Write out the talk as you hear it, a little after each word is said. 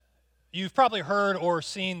You've probably heard or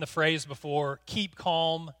seen the phrase before, keep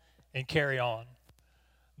calm and carry on.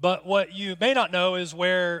 But what you may not know is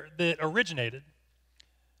where it originated.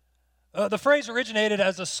 The phrase originated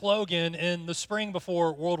as a slogan in the spring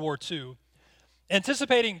before World War II.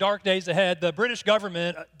 Anticipating dark days ahead, the British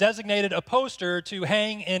government designated a poster to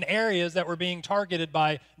hang in areas that were being targeted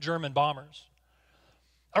by German bombers.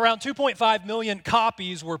 Around 2.5 million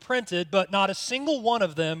copies were printed, but not a single one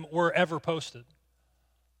of them were ever posted.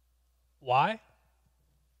 Why?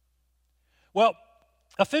 Well,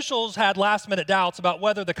 officials had last-minute doubts about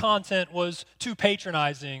whether the content was too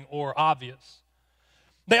patronizing or obvious.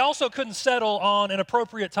 They also couldn't settle on an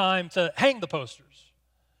appropriate time to hang the posters.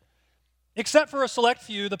 Except for a select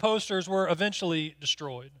few, the posters were eventually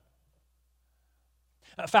destroyed.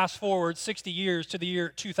 Fast forward 60 years to the year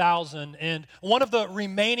 2000, and one of the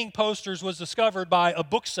remaining posters was discovered by a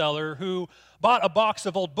bookseller who bought a box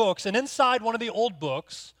of old books, and inside one of the old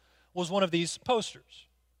books was one of these posters.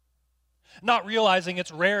 Not realizing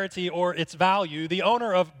its rarity or its value, the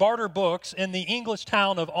owner of Barter Books in the English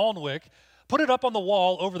town of Alnwick put it up on the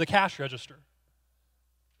wall over the cash register.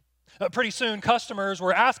 Pretty soon, customers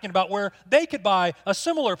were asking about where they could buy a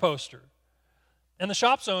similar poster. And the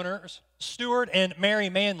shop's owners, Stuart and Mary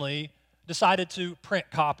Manley, decided to print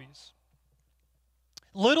copies.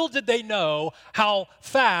 Little did they know how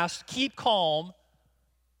fast Keep Calm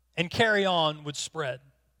and Carry On would spread.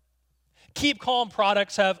 Keep Calm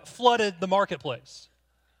products have flooded the marketplace.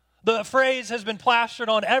 The phrase has been plastered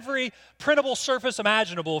on every printable surface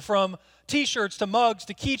imaginable, from t-shirts to mugs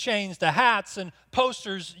to keychains to hats and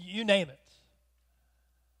posters, you name it.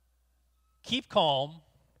 Keep calm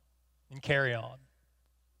and carry on.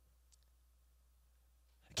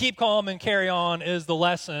 Keep calm and carry on is the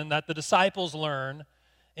lesson that the disciples learn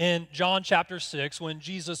in John chapter 6 when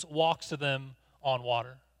Jesus walks to them on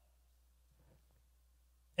water.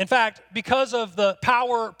 In fact, because of the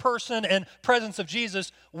power, person, and presence of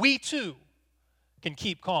Jesus, we too can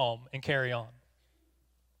keep calm and carry on.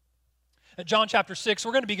 At John chapter 6,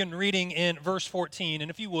 we're going to begin reading in verse 14, and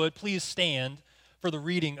if you would, please stand for the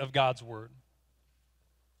reading of God's word.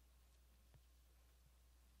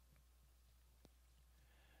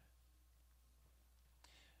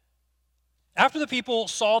 After the people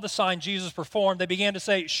saw the sign Jesus performed, they began to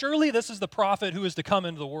say, "Surely this is the prophet who is to come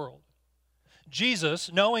into the world."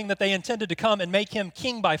 Jesus, knowing that they intended to come and make him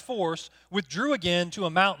king by force, withdrew again to a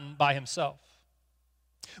mountain by himself.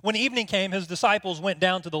 When evening came, his disciples went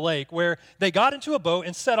down to the lake, where they got into a boat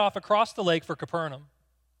and set off across the lake for Capernaum.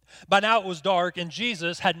 By now it was dark, and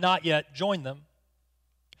Jesus had not yet joined them.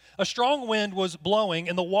 A strong wind was blowing,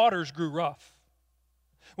 and the waters grew rough.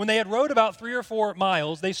 When they had rowed about 3 or 4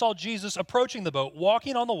 miles, they saw Jesus approaching the boat,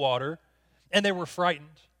 walking on the water, and they were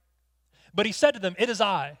frightened. But he said to them, "It is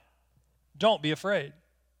I. Don't be afraid."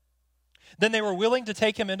 Then they were willing to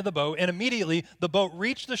take him into the boat, and immediately the boat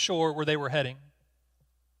reached the shore where they were heading.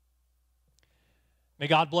 May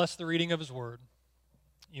God bless the reading of his word.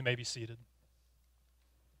 You may be seated.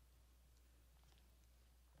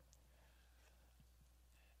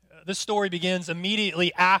 This story begins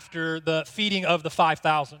immediately after the feeding of the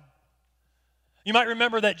 5,000. You might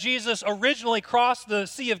remember that Jesus originally crossed the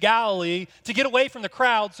Sea of Galilee to get away from the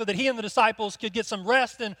crowd so that he and the disciples could get some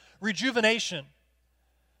rest and rejuvenation.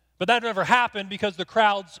 But that never happened because the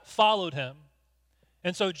crowds followed him.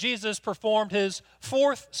 And so Jesus performed his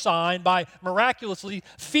fourth sign by miraculously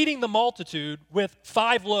feeding the multitude with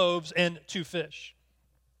 5 loaves and 2 fish.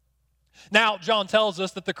 Now, John tells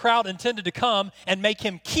us that the crowd intended to come and make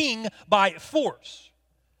him king by force.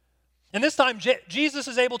 And this time, Jesus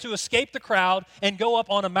is able to escape the crowd and go up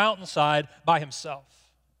on a mountainside by himself.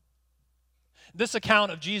 This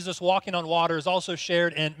account of Jesus walking on water is also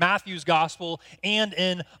shared in Matthew's gospel and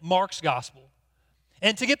in Mark's gospel.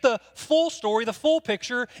 And to get the full story, the full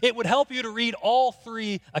picture, it would help you to read all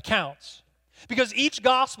 3 accounts, because each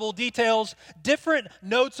gospel details different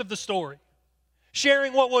notes of the story,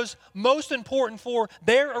 sharing what was most important for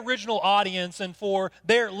their original audience and for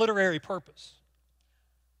their literary purpose.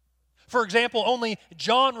 For example, only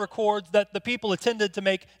John records that the people intended to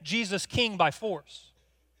make Jesus king by force.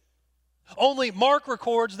 Only Mark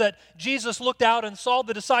records that Jesus looked out and saw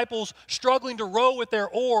the disciples struggling to row with their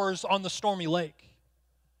oars on the stormy lake.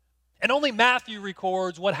 And only Matthew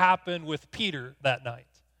records what happened with Peter that night.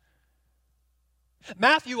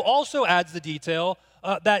 Matthew also adds the detail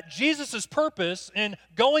that Jesus' purpose in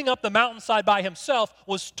going up the mountainside by himself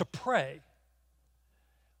was to pray.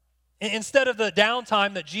 Instead of the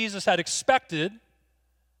downtime that Jesus had expected,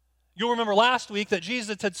 you'll remember last week that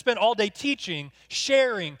Jesus had spent all day teaching,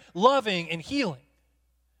 sharing, loving, and healing.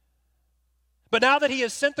 But now that he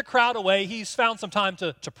has sent the crowd away, he's found some time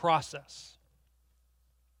to process.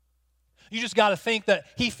 You just got to think that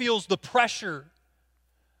he feels the pressure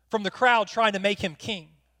from the crowd trying to make him king.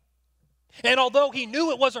 And although he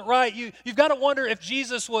knew it wasn't right, you've got to wonder if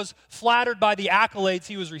Jesus was flattered by the accolades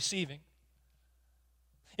he was receiving.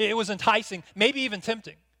 It was enticing, maybe even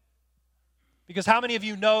tempting. Because how many of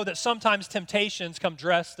you know that sometimes temptations come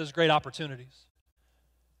dressed as great opportunities?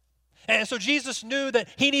 And so Jesus knew that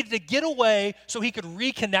he needed to get away so he could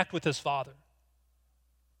reconnect with his Father.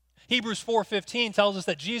 Hebrews 4:15 tells us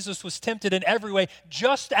that Jesus was tempted in every way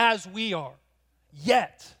just as we are,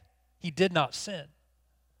 yet he did not sin.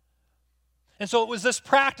 And so it was this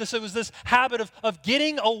practice, it was this habit of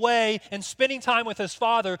getting away and spending time with his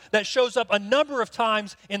Father that shows up a number of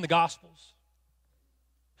times in the Gospels.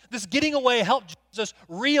 This getting away helped Jesus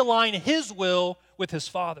realign his will with his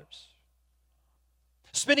Father's.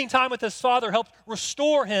 Spending time with his Father helped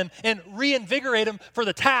restore him and reinvigorate him for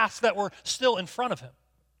the tasks that were still in front of him.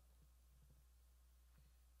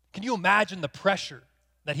 Can you imagine the pressure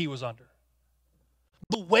that he was under?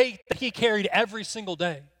 The weight that he carried every single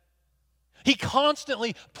day. He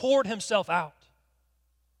constantly poured himself out.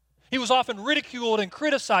 He was often ridiculed and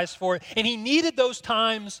criticized for it, and he needed those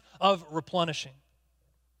times of replenishing.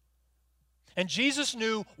 And Jesus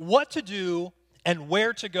knew what to do and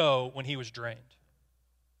where to go when he was drained.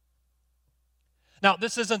 Now,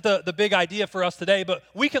 this isn't the big idea for us today, but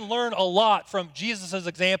we can learn a lot from Jesus'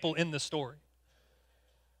 example in this story.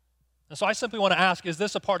 And so I simply want to ask, is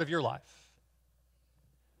this a part of your life?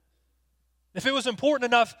 If it was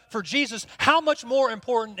important enough for Jesus, how much more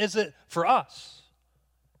important is it for us?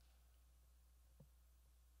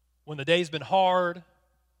 When the day's been hard,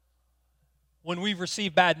 when we've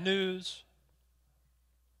received bad news,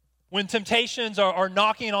 when temptations are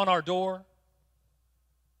knocking on our door,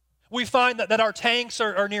 we find that our tanks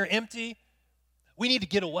are near empty, we need to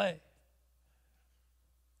get away.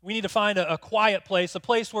 We need to find a quiet place, a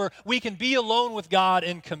place where we can be alone with God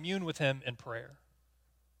and commune with him in prayer.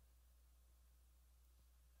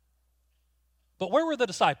 But where were the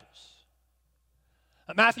disciples?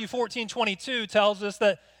 Matthew 14:22 tells us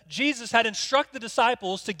that Jesus had instructed the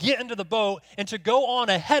disciples to get into the boat and to go on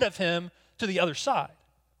ahead of him to the other side.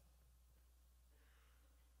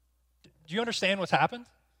 Do you understand what's happened?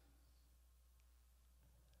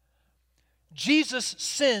 Jesus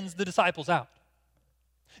sends the disciples out.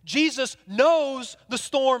 Jesus knows the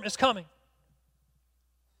storm is coming.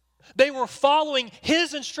 They were following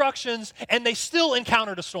his instructions and they still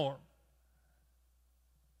encountered a storm.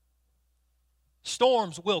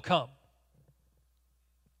 Storms will come.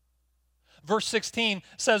 Verse 16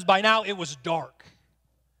 says, by now it was dark,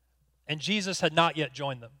 and Jesus had not yet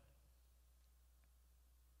joined them.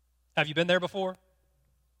 Have you been there before?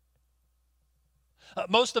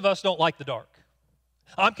 Most of us don't like the dark.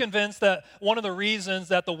 I'm convinced that one of the reasons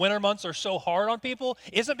that the winter months are so hard on people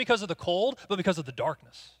isn't because of the cold, but because of the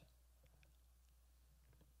darkness.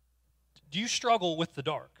 Do you struggle with the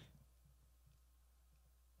dark?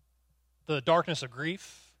 The darkness of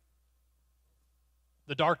grief,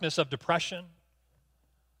 the darkness of depression,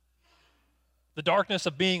 the darkness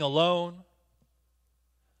of being alone,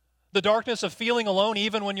 the darkness of feeling alone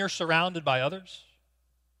even when you're surrounded by others,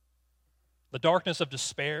 the darkness of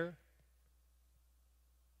despair,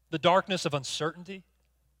 the darkness of uncertainty.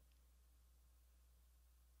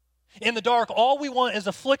 In the dark, all we want is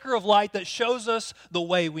a flicker of light that shows us the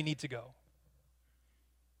way we need to go.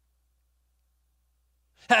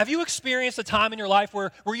 Have you experienced a time in your life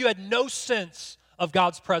where you had no sense of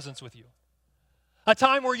God's presence with you? A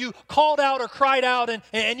time where you called out or cried out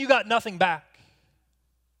and you got nothing back?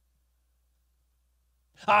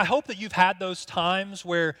 I hope that you've had those times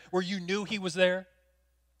where you knew he was there,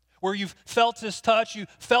 where you've felt his touch, you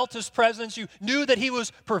felt his presence, you knew that he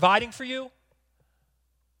was providing for you.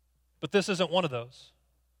 But this isn't one of those.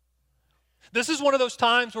 This is one of those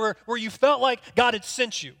times where you felt like God had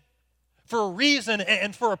sent you for a reason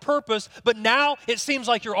and for a purpose, but now it seems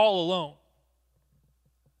like you're all alone.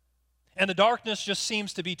 And the darkness just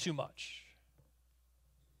seems to be too much.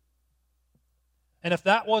 And if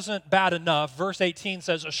that wasn't bad enough, verse 18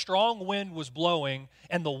 says, a strong wind was blowing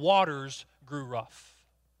and the waters grew rough.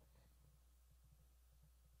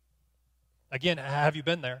 Again, have you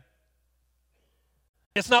been there?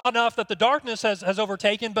 It's not enough that the darkness has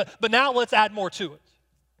overtaken, but now let's add more to it.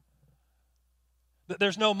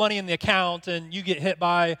 There's no money in the account and you get hit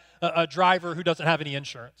by a driver who doesn't have any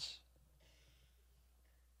insurance.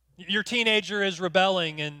 Your teenager is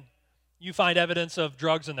rebelling and you find evidence of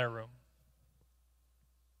drugs in their room.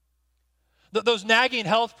 Those nagging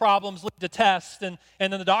health problems lead to tests and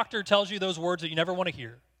then the doctor tells you those words that you never want to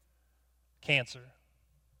hear. cancer.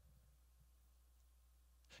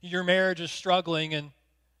 Your marriage is struggling, and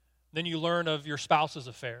then you learn of your spouse's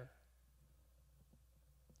affair.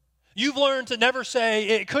 You've learned to never say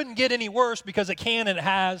it couldn't get any worse because it can and it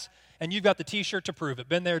has, and you've got the t-shirt to prove it.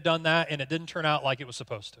 Been there, done that, and it didn't turn out like it was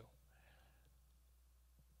supposed to.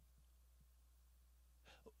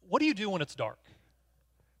 What do you do when it's dark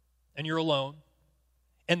and you're alone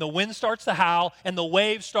and the wind starts to howl and the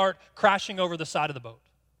waves start crashing over the side of the boat?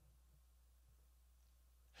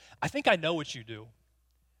 I think I know what you do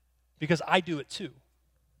because I do it too.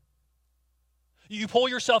 You pull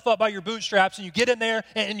yourself up by your bootstraps and you get in there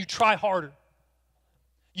and you try harder.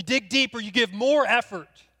 You dig deeper, you give more effort.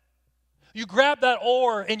 You grab that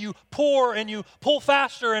oar and you pour and you pull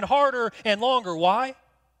faster and harder and longer. Why?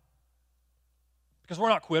 Because we're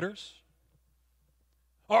not quitters.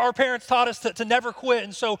 Our parents taught us to never quit,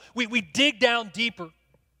 and so we dig down deeper.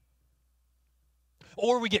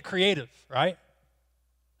 Or we get creative, right?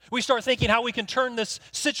 We start thinking how we can turn this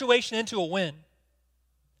situation into a win.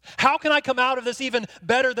 How can I come out of this even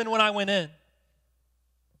better than when I went in?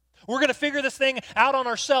 We're going to figure this thing out on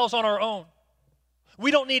ourselves, on our own.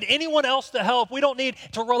 We don't need anyone else to help. We don't need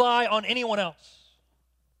to rely on anyone else.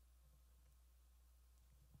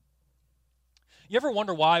 You ever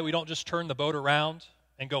wonder why we don't just turn the boat around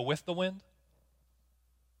and go with the wind?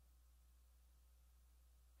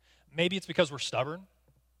 Maybe it's because we're stubborn.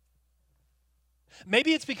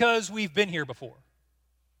 Maybe it's because we've been here before.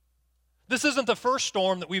 This isn't the first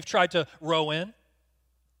storm that we've tried to row in.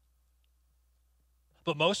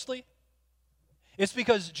 But mostly, it's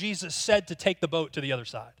because Jesus said to take the boat to the other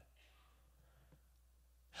side.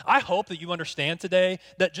 I hope that you understand today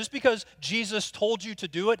that just because Jesus told you to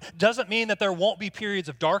do it doesn't mean that there won't be periods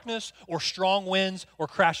of darkness or strong winds or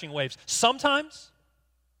crashing waves. Sometimes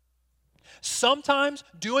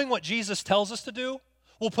doing what Jesus tells us to do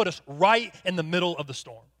will put us right in the middle of the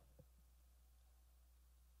storm.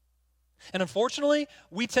 And unfortunately,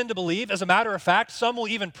 we tend to believe, as a matter of fact, some will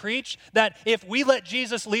even preach that if we let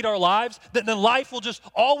Jesus lead our lives, then life will just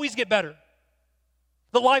always get better.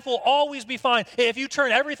 The life will always be fine. If you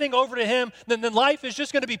turn everything over to Him, then life is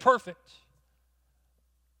just going to be perfect.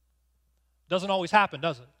 Doesn't always happen,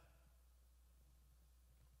 does it?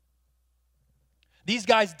 These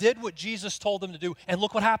guys did what Jesus told them to do, and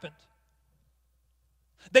look what happened.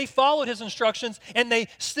 They followed His instructions, and they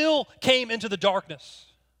still came into the darkness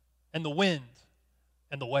and the wind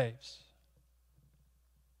and the waves.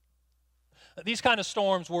 These kind of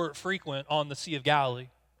storms were frequent on the Sea of Galilee.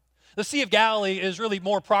 The Sea of Galilee is really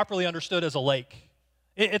more properly understood as a lake.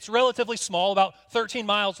 It's relatively small, about 13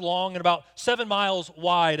 miles long and about 7 miles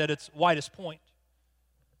wide at its widest point.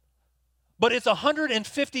 But it's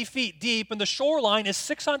 150 feet deep, and the shoreline is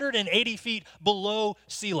 680 feet below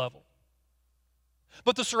sea level.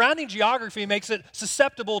 But the surrounding geography makes it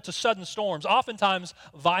susceptible to sudden storms, oftentimes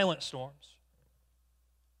violent storms.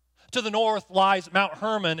 To the north lies Mount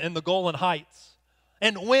Hermon in the Golan Heights.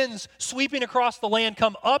 And winds sweeping across the land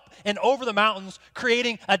come up and over the mountains,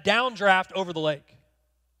 creating a downdraft over the lake.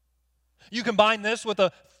 You combine this with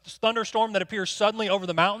a thunderstorm that appears suddenly over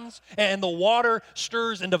the mountains, and the water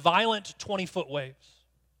stirs into violent 20-foot waves.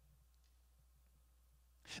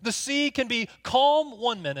 The sea can be calm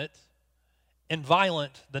one minute and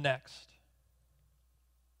violent the next.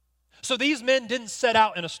 So these men didn't set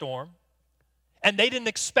out in a storm, and they didn't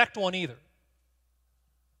expect one either.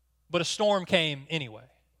 But a storm came anyway.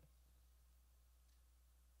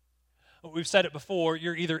 We've said it before,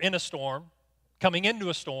 you're either in a storm, coming into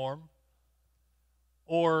a storm,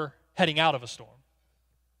 or heading out of a storm.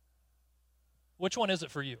 Which one is it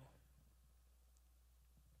for you?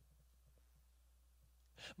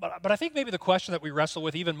 But I think maybe the question that we wrestle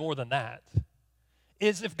with even more than that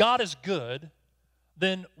is, if God is good,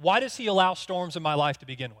 then why does He allow storms in my life to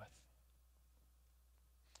begin with?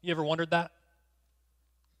 You ever wondered that?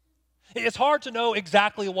 It's hard to know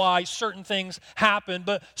exactly why certain things happen,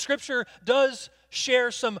 but Scripture does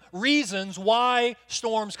share some reasons why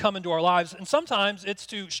storms come into our lives, and sometimes it's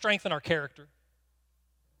to strengthen our character.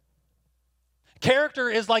 Character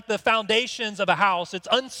is like the foundations of a house. It's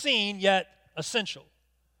unseen yet essential.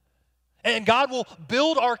 And God will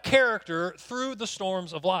build our character through the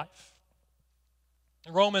storms of life.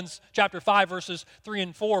 In Romans chapter 5, verses 3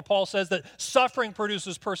 and 4, Paul says that suffering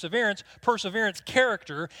produces perseverance, perseverance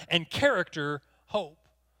character, and character hope.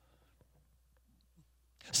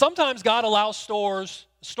 Sometimes God allows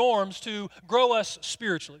storms to grow us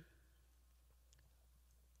spiritually.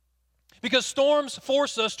 Because storms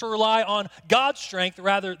force us to rely on God's strength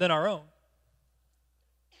rather than our own.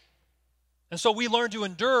 And so we learn to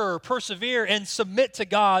endure, persevere, and submit to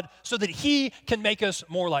God so that He can make us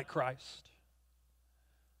more like Christ.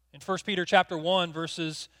 In 1 Peter chapter 1,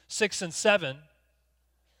 verses 6 and 7,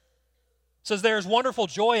 says, there is wonderful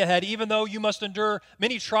joy ahead, even though you must endure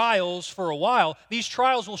many trials for a while. These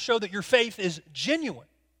trials will show that your faith is genuine.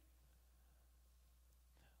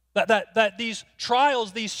 That these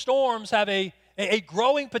trials, these storms have a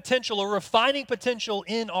growing potential, a refining potential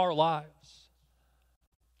in our lives.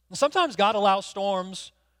 And sometimes God allows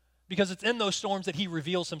storms because it's in those storms that he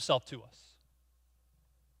reveals himself to us.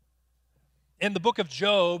 In the book of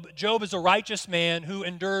Job, Job is a righteous man who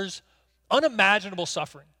endures unimaginable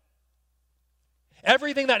suffering.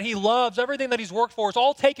 Everything that he loves, everything that he's worked for is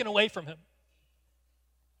all taken away from him.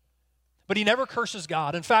 But he never curses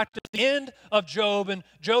God. In fact, at the end of Job, in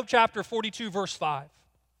Job chapter 42, verse 5,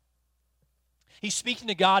 he's speaking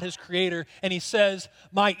to God, his creator, and he says,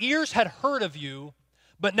 my ears had heard of you,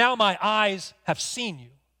 but now my eyes have seen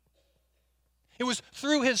you. It was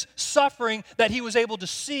through his suffering that he was able to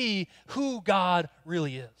see who God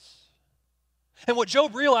really is. And what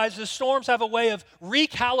Job realizes is storms have a way of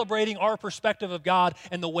recalibrating our perspective of God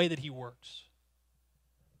and the way that he works.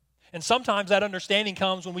 And sometimes that understanding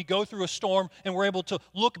comes when we go through a storm and we're able to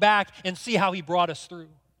look back and see how he brought us through.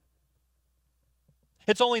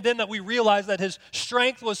 It's only then that we realize that his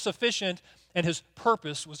strength was sufficient and his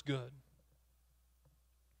purpose was good.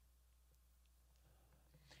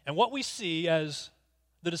 And what we see as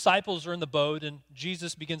the disciples are in the boat and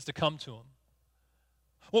Jesus begins to come to them,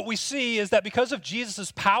 what we see is that because of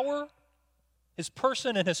Jesus' power, his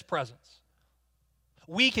person, and his presence,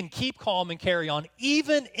 we can keep calm and carry on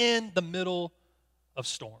even in the middle of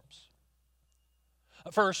storms.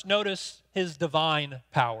 First, notice his divine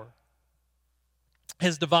power.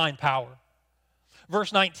 His divine power.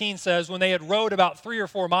 Verse 19 says, when they had rowed about 3 or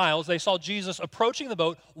 4 miles, they saw Jesus approaching the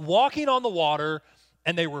boat, walking on the water,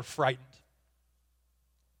 and they were frightened.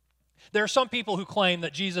 There are some people who claim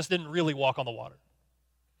that Jesus didn't really walk on the water.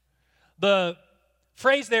 The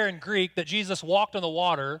phrase there in Greek that Jesus walked on the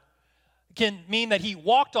water can mean that he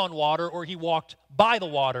walked on water or he walked by the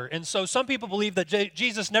water. And so some people believe that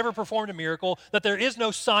Jesus never performed a miracle, that there is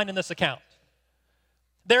no sign in this account.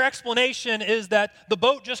 Their explanation is that the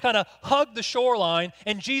boat just kind of hugged the shoreline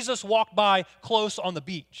and Jesus walked by close on the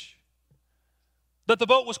beach. That the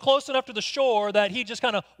boat was close enough to the shore that he just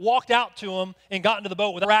kind of walked out to him and got into the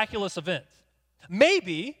boat with a miraculous event.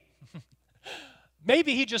 Maybe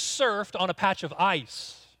he just surfed on a patch of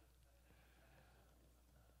ice.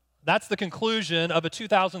 That's the conclusion of a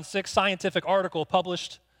 2006 scientific article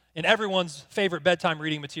published in everyone's favorite bedtime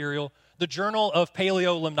reading material, the Journal of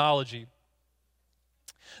Paleolimnology.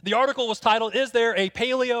 The article was titled, "Is there a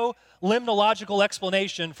paleolimnological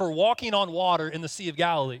explanation for walking on water in the Sea of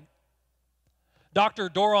Galilee?" Dr.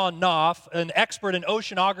 Doron Knopf, an expert in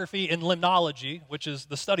oceanography and limnology, which is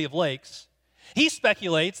the study of lakes, he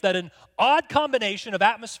speculates that an odd combination of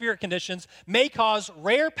atmospheric conditions may cause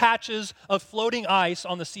rare patches of floating ice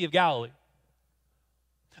on the Sea of Galilee.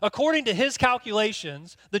 According to his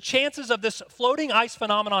calculations, the chances of this floating ice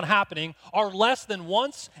phenomenon happening are less than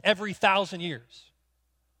once every 1,000 years.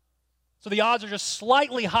 So the odds are just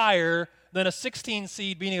slightly higher than a 16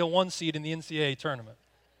 seed beating a 1 seed in the NCAA tournament.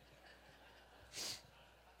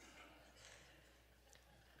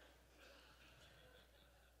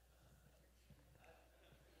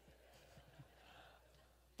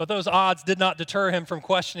 But those odds did not deter him from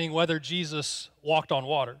questioning whether Jesus walked on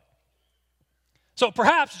water. So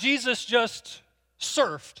perhaps Jesus just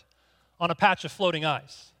surfed on a patch of floating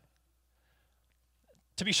ice.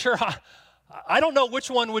 To be sure, I don't know which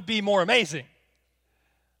one would be more amazing.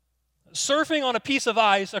 Surfing on a piece of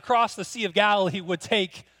ice across the Sea of Galilee would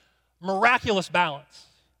take miraculous balance.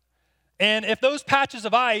 And if those patches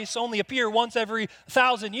of ice only appear once every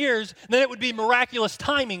 1,000 years, then it would be miraculous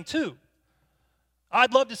timing too.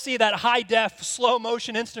 I'd love to see that high-def,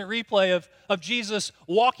 slow-motion instant replay of Jesus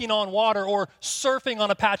walking on water or surfing on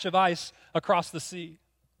a patch of ice across the sea.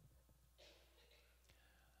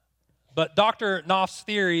 But Dr. Knopf's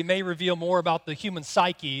theory may reveal more about the human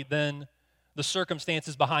psyche than the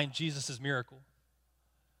circumstances behind Jesus' miracle.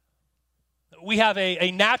 We have a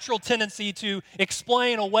natural tendency to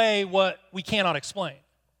explain away what we cannot explain.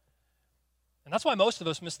 And that's why most of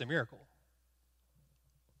us miss the miracle.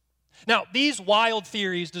 Now, these wild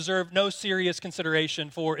theories deserve no serious consideration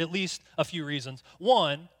for at least a few reasons.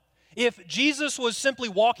 One, if Jesus was simply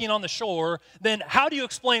walking on the shore, then how do you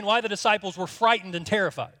explain why the disciples were frightened and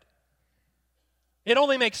terrified? It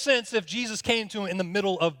only makes sense if Jesus came to them in the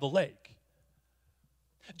middle of the lake.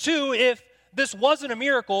 Two, if this wasn't a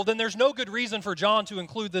miracle, then there's no good reason for John to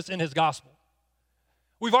include this in his gospel.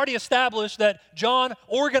 We've already established that John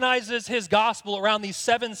organizes his gospel around these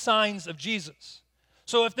 7 signs of Jesus.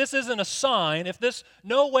 So if this isn't a sign, if this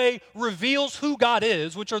no way reveals who God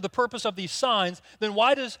is, which are the purpose of these signs, then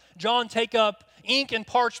why does John take up ink and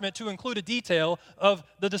parchment to include a detail of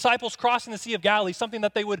the disciples crossing the Sea of Galilee, something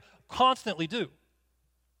that they would constantly do?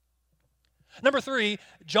 Number 3,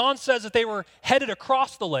 John says that they were headed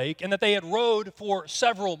across the lake and that they had rowed for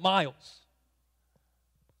several miles.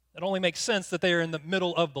 It only makes sense that they are in the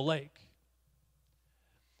middle of the lake.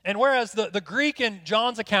 And whereas the Greek in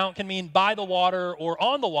John's account can mean by the water or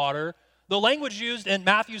on the water, the language used in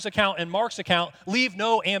Matthew's account and Mark's account leave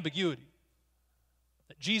no ambiguity.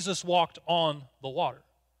 That Jesus walked on the water.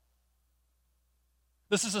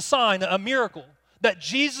 This is a sign, a miracle, that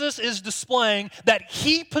Jesus is displaying that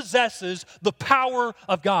he possesses the power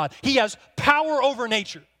of God. He has power over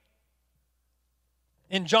nature.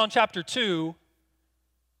 In John chapter 2,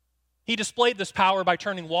 he displayed this power by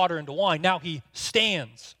turning water into wine. Now he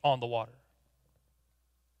stands on the water.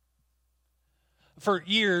 For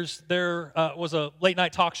years, there was a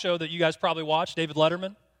late-night talk show that you guys probably watched, David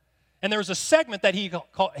Letterman. And there was a segment that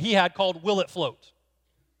he had called Will It Float?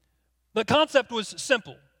 The concept was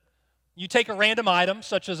simple. You take a random item,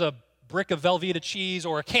 such as a brick of Velveeta cheese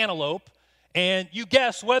or a cantaloupe, and you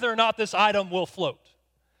guess whether or not this item will float.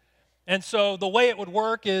 And so the way it would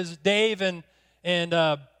work is Dave and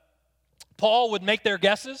Paul would make their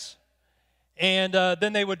guesses, and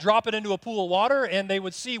then they would drop it into a pool of water, and they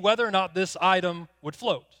would see whether or not this item would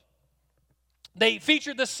float. They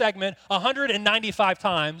featured this segment 195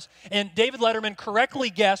 times, and David Letterman correctly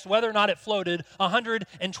guessed whether or not it floated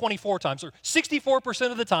 124 times, or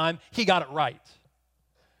 64% of the time, he got it right.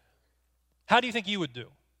 How do you think you would do?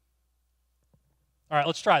 All right,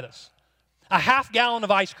 let's try this. A half gallon of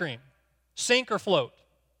ice cream, sink or float?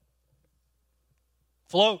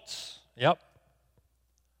 Floats. Yep.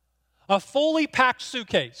 A fully packed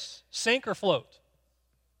suitcase, sink or float?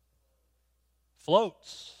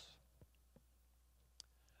 Floats.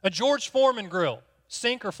 A George Foreman grill,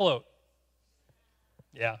 sink or float?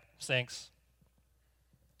 Yeah, sinks.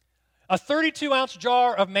 A 32-ounce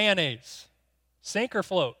jar of mayonnaise, sink or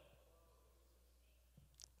float?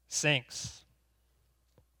 Sinks.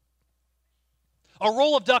 A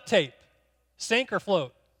roll of duct tape, sink or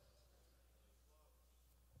float?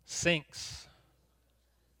 Sinks.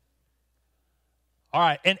 All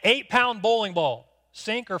right, an 8-pound bowling ball,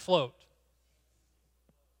 sink or float?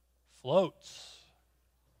 Floats.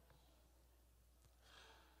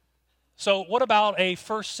 So what about a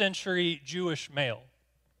first century Jewish male?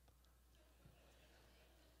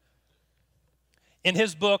 In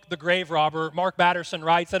his book, The Grave Robber, Mark Batterson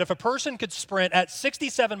writes that if a person could sprint at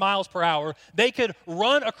 67 miles per hour, they could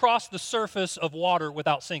run across the surface of water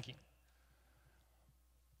without sinking.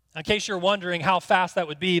 In case you're wondering how fast that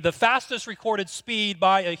would be, the fastest recorded speed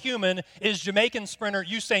by a human is Jamaican sprinter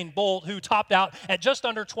Usain Bolt, who topped out at just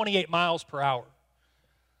under 28 miles per hour.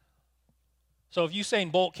 So if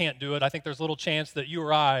Usain Bolt can't do it, I think there's little chance that you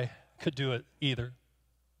or I could do it either.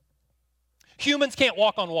 Humans can't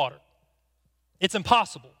walk on water. It's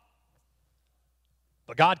impossible.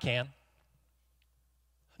 But God can.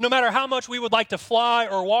 No matter how much we would like to fly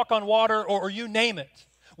or walk on water or you name it,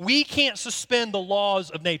 we can't suspend the laws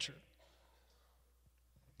of nature.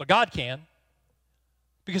 But God can,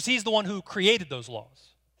 because He's the one who created those laws.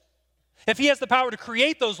 If He has the power to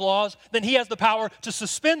create those laws, then He has the power to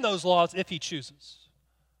suspend those laws if He chooses.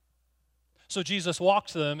 So Jesus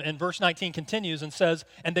walks to them, and verse 19 continues and says,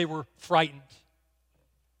 and they were frightened.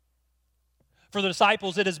 For the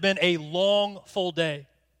disciples, it has been a long, full day.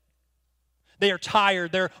 They are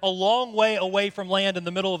tired. They're a long way away from land in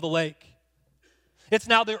the middle of the lake. It's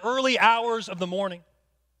now the early hours of the morning.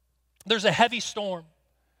 There's a heavy storm.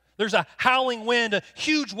 There's a howling wind,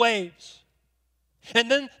 huge waves. And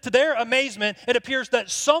then, to their amazement, it appears that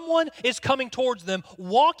someone is coming towards them,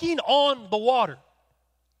 walking on the water.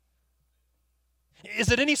 Is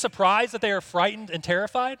it any surprise that they are frightened and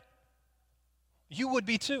terrified? You would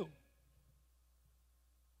be too.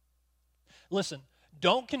 Listen,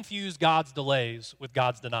 don't confuse God's delays with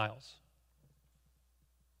God's denials.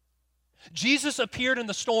 Jesus appeared in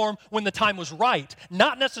the storm when the time was right,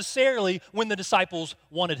 not necessarily when the disciples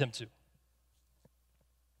wanted Him to.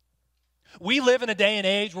 We live in a day and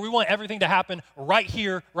age where we want everything to happen right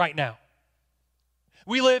here, right now.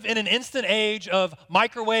 We live in an instant age of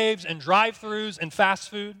microwaves and drive-thrus and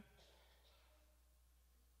fast food.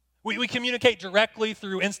 We communicate directly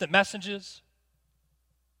through instant messages.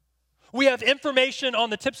 We have information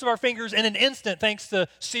on the tips of our fingers in an instant thanks to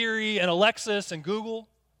Siri and Alexis and Google.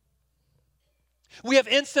 We have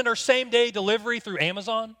instant or same-day delivery through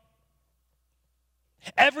Amazon.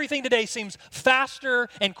 Everything today seems faster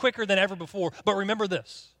and quicker than ever before. But remember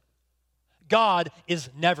this, God is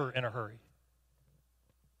never in a hurry.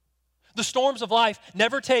 The storms of life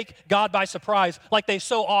never take God by surprise like they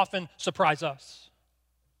so often surprise us.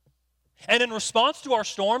 And in response to our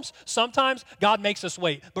storms, sometimes God makes us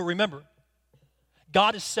wait. But remember,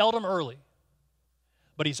 God is seldom early,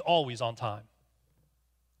 but he's always on time.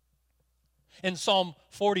 In Psalm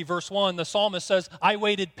 40, verse 1, the psalmist says, I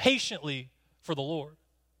waited patiently for the Lord.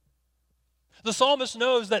 The psalmist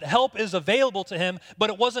knows that help is available to him,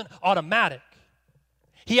 but it wasn't automatic.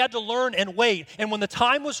 He had to learn and wait, and when the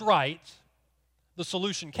time was right, the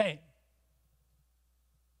solution came.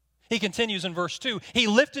 He continues in verse 2, he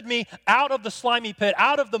lifted me out of the slimy pit,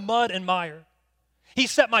 out of the mud and mire. He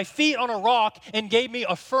set my feet on a rock and gave me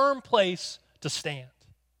a firm place to stand.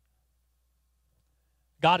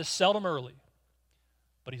 God is seldom early,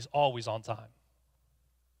 but he's always on time.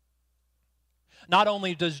 Not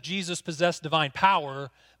only does Jesus possess divine power,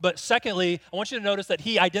 but secondly, I want you to notice that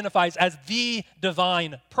he identifies as the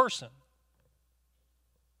divine person.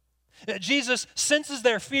 Jesus senses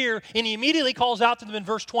their fear, and he immediately calls out to them in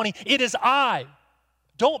verse 20, it is I.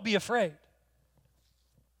 Don't be afraid.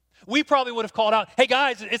 We probably would have called out, hey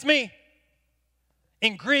guys, it's me.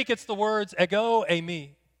 In Greek, it's the words ego eimi.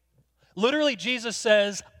 Literally, Jesus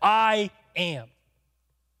says, I am.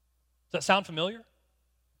 Does that sound familiar?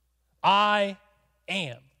 I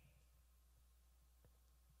am.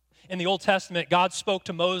 In the Old Testament, God spoke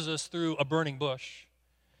to Moses through a burning bush.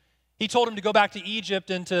 He told him to go back to Egypt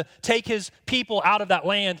and to take his people out of that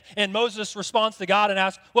land. And Moses responds to God and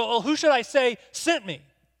asks, well, who should I say sent me?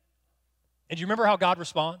 And do you remember how God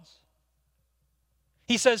responds?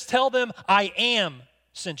 He says, tell them, I am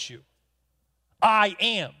sent you. I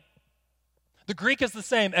am. The Greek is the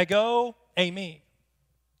same, ego eimi.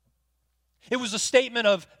 It was a statement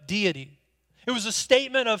of deity. It was a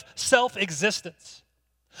statement of self-existence.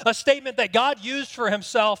 A statement that God used for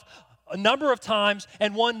himself a number of times,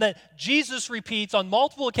 and one that Jesus repeats on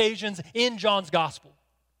multiple occasions in John's gospel.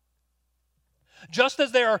 Just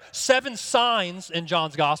as there are 7 signs in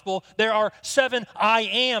John's gospel, there are 7 I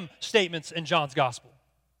am statements in John's gospel.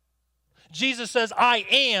 Jesus says, I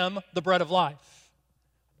am the bread of life.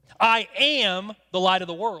 I am the light of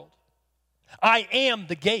the world. I am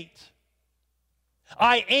the gate.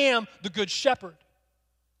 I am the good shepherd.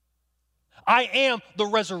 I am the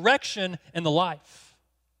resurrection and the life.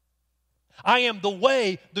 I am the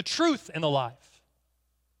way, the truth, and the life.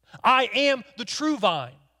 I am the true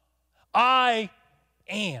vine. I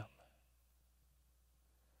am.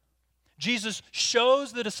 Jesus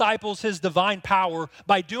shows the disciples his divine power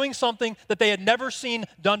by doing something that they had never seen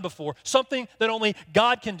done before, something that only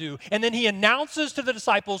God can do. And then he announces to the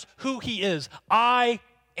disciples who he is. I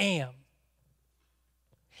am.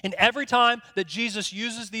 And every time that Jesus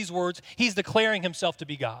uses these words, he's declaring himself to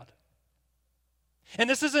be God. And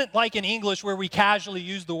this isn't like in English where we casually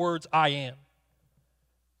use the words I am.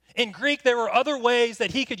 In Greek, there were other ways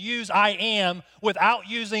that he could use I am without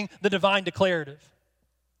using the divine declarative.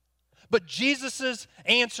 But Jesus'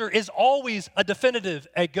 answer is always a definitive,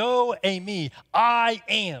 ego eimi, I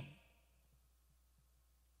am.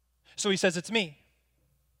 So he says, it's me.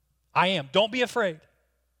 I am. Don't be afraid.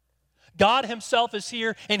 God himself is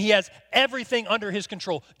here and he has everything under his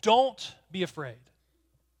control. Don't be afraid.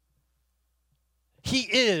 He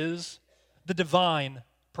is the divine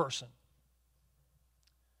person.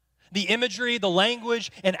 The imagery, the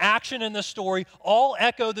language, and action in this story all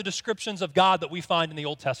echo the descriptions of God that we find in the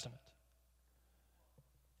Old Testament.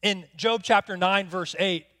 In Job chapter 9, verse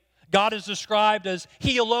 8, God is described as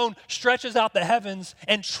he alone stretches out the heavens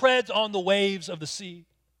and treads on the waves of the sea.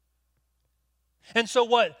 And so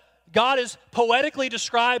what God is poetically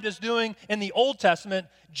described as doing in the Old Testament,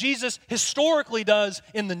 Jesus historically does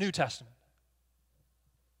in the New Testament.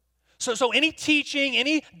 So any teaching,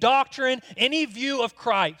 any doctrine, any view of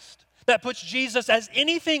Christ that puts Jesus as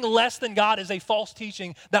anything less than God is a false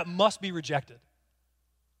teaching that must be rejected.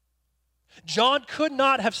 John could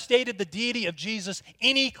not have stated the deity of Jesus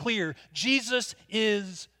any clearer. Jesus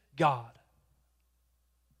is God.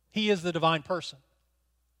 He is the divine person.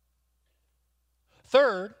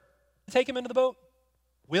 Third, take him into the boat.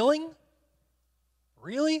 Willing?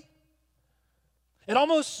 Really? It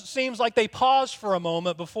almost seems like they paused for a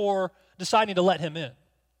moment before deciding to let him in.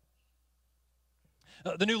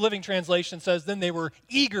 The New Living Translation says, then they were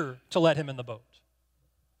eager to let him in the boat.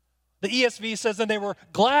 The ESV says, then they were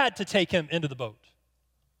glad to take him into the boat.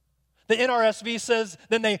 The NRSV says,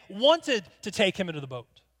 then they wanted to take him into the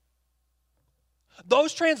boat.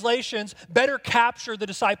 Those translations better capture the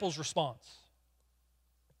disciples' response.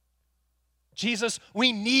 Jesus,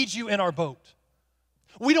 we need you in our boat.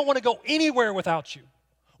 We don't want to go anywhere without you.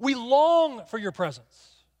 We long for your presence.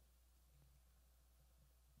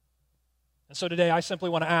 And so today I simply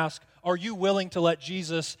want to ask, are you willing to let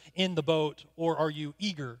Jesus in the boat, or are you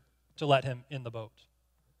eager to let him in the boat?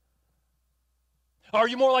 Are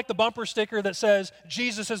you more like the bumper sticker that says,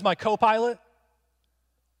 Jesus is my co-pilot?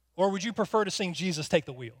 Or would you prefer to sing Jesus Take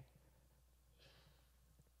the Wheel?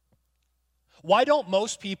 Why don't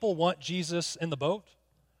most people want Jesus in the boat?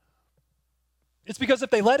 It's because if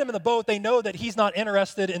they let him in the boat, they know that he's not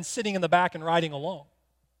interested in sitting in the back and riding alone.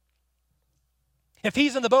 If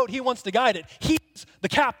he's in the boat, he wants to guide it. He's the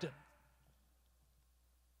captain.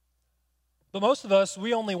 But most of us,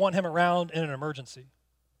 we only want him around in an emergency.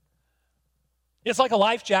 It's like a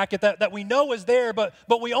life jacket that we know is there, but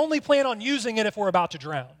we only plan on using it if we're about to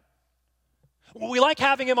drown. We like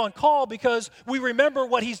having him on call because we remember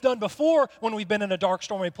what he's done before when we've been in a dark,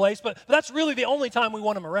 stormy place, but that's really the only time we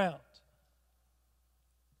want him around.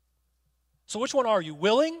 So which one are you,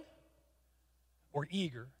 willing or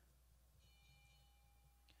eager?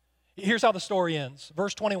 Here's how the story ends.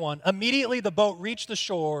 Verse 21, immediately the boat reached the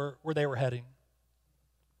shore where they were heading.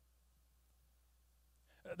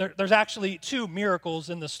 There's actually two miracles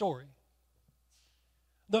in this story.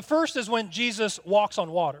 The first is when Jesus walks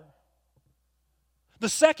on water. The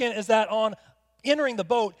second is that on entering the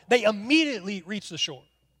boat, they immediately reach the shore.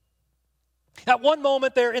 At one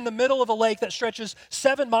moment, they're in the middle of a lake that stretches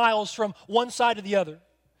 7 miles from one side to the other,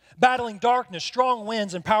 battling darkness, strong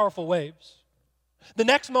winds, and powerful waves. The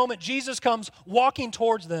next moment, Jesus comes walking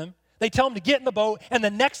towards them. They tell him to get in the boat, and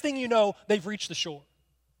the next thing you know, they've reached the shore.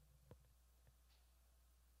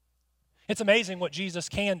 It's amazing what Jesus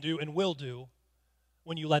can do and will do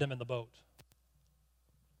when you let him in the boat.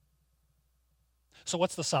 So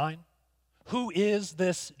what's the sign? Who is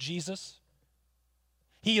this Jesus?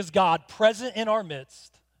 He is God present in our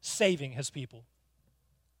midst, saving his people.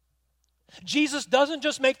 Jesus doesn't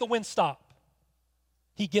just make the wind stop.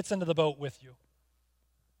 He gets into the boat with you.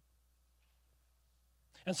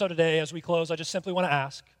 And so today, as we close, I just simply want to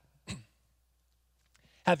ask,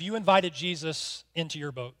 have you invited Jesus into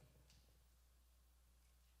your boat?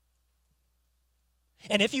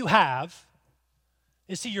 And if you have,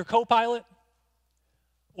 is he your co-pilot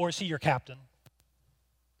or is he your captain?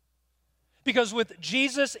 Because with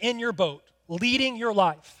Jesus in your boat, leading your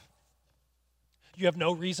life, you have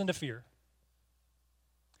no reason to fear.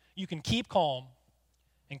 You can keep calm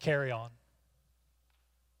and carry on.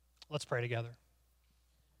 Let's pray together.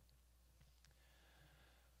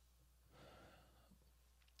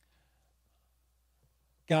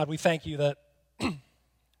 God, we thank you that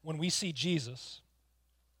when we see Jesus,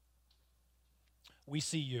 we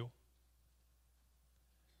see you.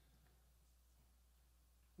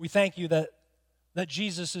 We thank you that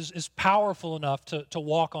Jesus is powerful enough to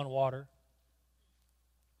walk on water,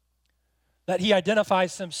 that he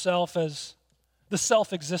identifies himself as the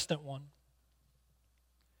self-existent one,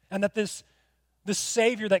 and that this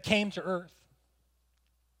Savior that came to earth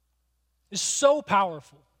is so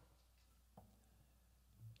powerful,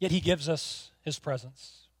 yet he gives us his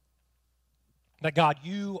presence. That God,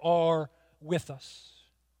 you are with us.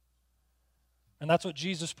 And that's what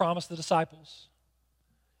Jesus promised the disciples.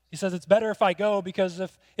 He says, it's better if I go, because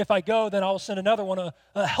if I go, then I'll send another one,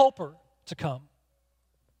 a helper to come.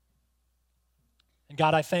 And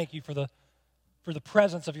God, I thank you for the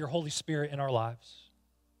presence of your Holy Spirit in our lives.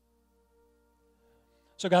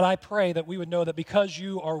 So God, I pray that we would know that because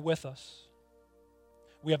you are with us,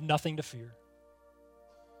 we have nothing to fear.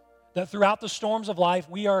 That throughout the storms of life,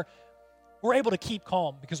 we're able to keep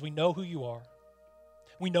calm because we know who you are.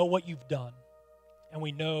 We know what you've done, and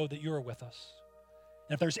we know that you are with us.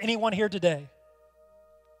 And if there's anyone here today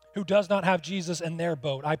who does not have Jesus in their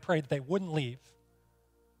boat, I pray that they wouldn't leave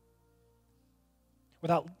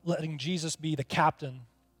without letting Jesus be the captain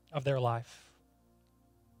of their life,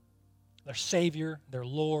 their Savior, their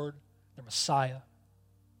Lord, their Messiah.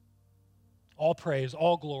 All praise,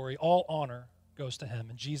 all glory, all honor goes to him.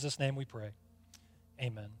 In Jesus' name we pray.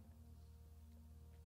 Amen.